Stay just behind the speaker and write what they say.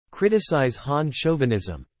criticize Han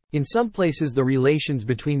Chauvinism. In some places the relations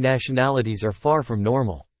between nationalities are far from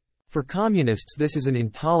normal. For communists this is an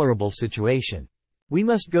intolerable situation. We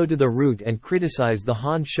must go to the root and criticize the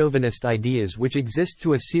Han chauvinist ideas which exist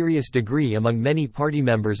to a serious degree among many party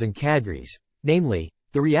members and cadres, namely,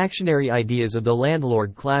 the reactionary ideas of the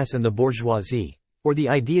landlord class and the bourgeoisie, or the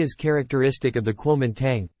ideas characteristic of the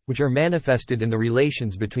Kuomintang, which are manifested in the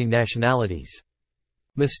relations between nationalities.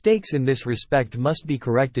 Mistakes in this respect must be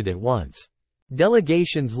corrected at once.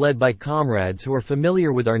 Delegations led by comrades who are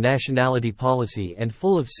familiar with our nationality policy and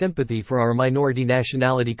full of sympathy for our minority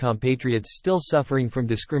nationality compatriots still suffering from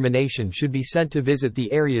discrimination should be sent to visit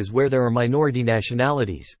the areas where there are minority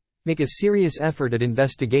nationalities, make a serious effort at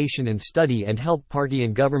investigation and study, and help party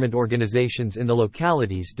and government organizations in the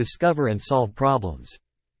localities discover and solve problems.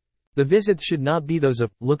 The visits should not be those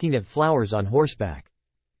of looking at flowers on horseback.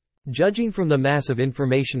 Judging from the mass of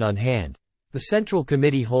information on hand, the Central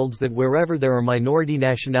Committee holds that wherever there are minority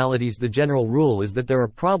nationalities the general rule is that there are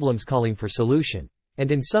problems calling for solution,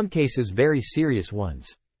 and in some cases very serious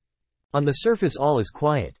ones. On the surface all is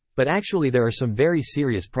quiet, but actually there are some very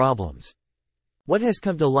serious problems. What has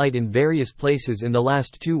come to light in various places in the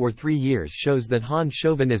last 2 or 3 years shows that Han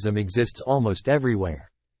chauvinism exists almost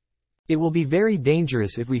everywhere. It will be very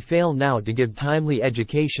dangerous if we fail now to give timely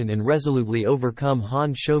education and resolutely overcome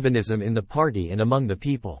Han chauvinism in the party and among the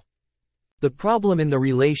people. The problem in the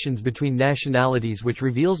relations between nationalities which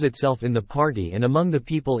reveals itself in the party and among the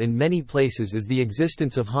people in many places is the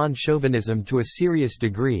existence of Han chauvinism to a serious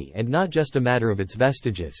degree and not just a matter of its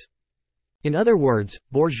vestiges. In other words,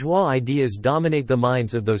 bourgeois ideas dominate the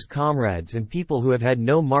minds of those comrades and people who have had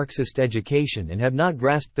no Marxist education and have not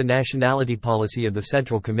grasped the nationality policy of the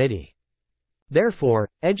Central Committee. Therefore,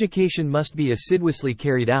 education must be assiduously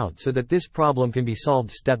carried out so that this problem can be solved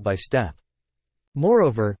step by step.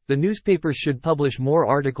 Moreover, the newspapers should publish more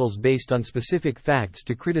articles based on specific facts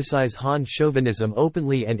to criticize Han chauvinism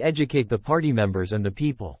openly and educate the party members and the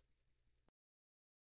people.